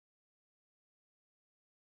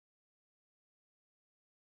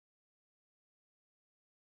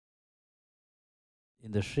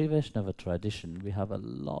in the Sri Vaishnava tradition, we have a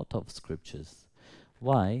lot of scriptures.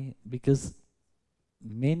 Why? Because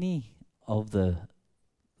many of the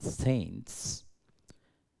saints,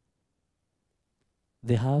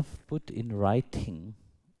 they have put in writing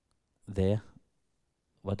their,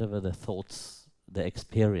 whatever the thoughts, their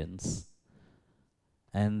experience,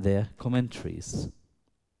 and their commentaries.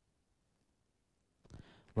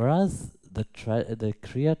 Whereas the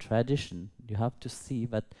Kriya tradition, you have to see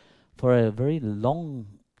that for a very long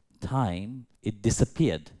time, it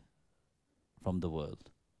disappeared from the world.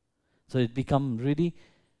 So it became really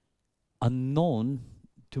unknown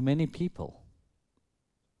to many people.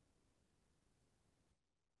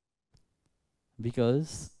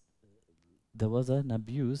 Because there was an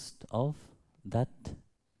abuse of that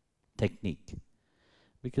technique.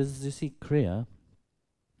 Because you see, Kriya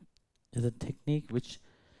is a technique which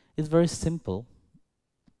is very simple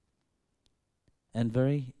and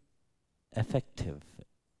very effective.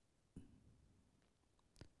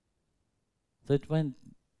 So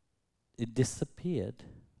it disappeared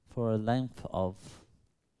for a length of,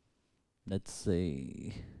 let's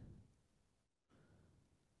say,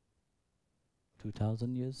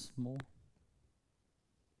 2,000 years more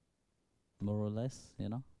or less, you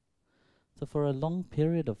know. So for a long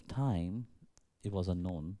period of time, it was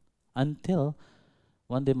unknown. Until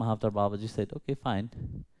one day Mahavtar Babaji said, okay,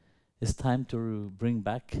 fine, it's time to bring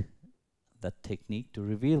back that technique, to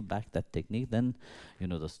reveal back that technique. Then, you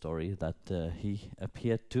know the story, that he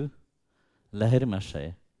appeared to Lahiri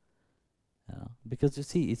Mahashaya. Because you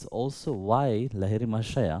see, it's also why Lahiri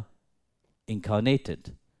Mahashaya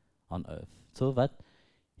incarnated on earth, so that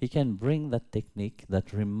he can bring that technique,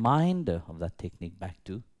 that reminder of that technique back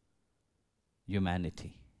to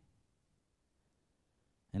humanity.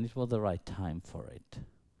 And it was the right time for it.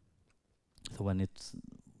 So when it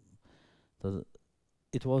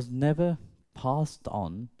was never passed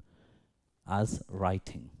on as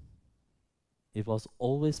writing. It was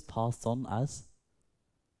always passed on as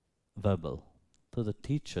verbal. So the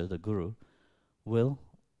teacher, the guru, will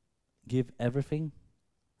give everything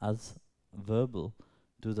as verbal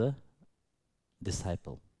to the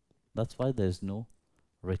disciple. That's why there is no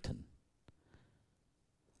written.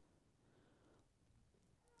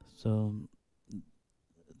 So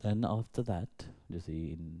then after that, you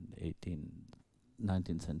see, in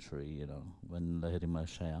 19th century, you know, when Lahiri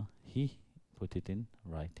Mahashaya, he put it in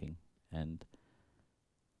writing, and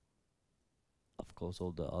of course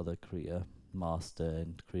all the other Kriya master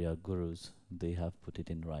and Kriya gurus, they have put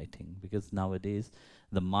it in writing, because nowadays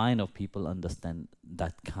the mind of people understand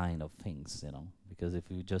that kind of things, you know, because if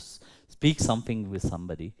you just speak something with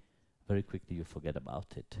somebody, very quickly you forget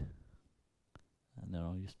about it. And you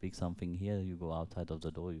know, you speak something here, you go outside of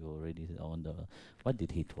the door, you already wonder, what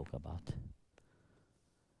did he talk about?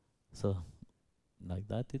 So, like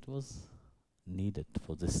that, it was needed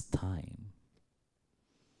for this time.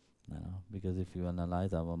 You know, because if you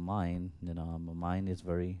analyze our mind, you know, our mind is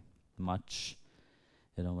very much,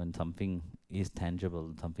 you know, when something is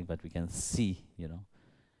tangible, something that we can see, you know,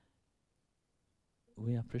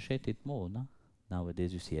 we appreciate it more, no?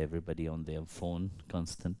 Nowadays, you see everybody on their phone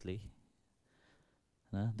constantly.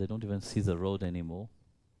 They don't even see the road anymore.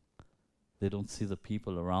 They don't see the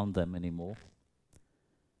people around them anymore.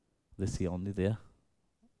 They see only their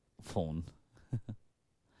phone.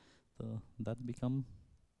 So that become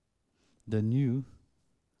the new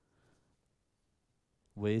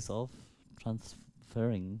ways of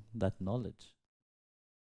transferring that knowledge.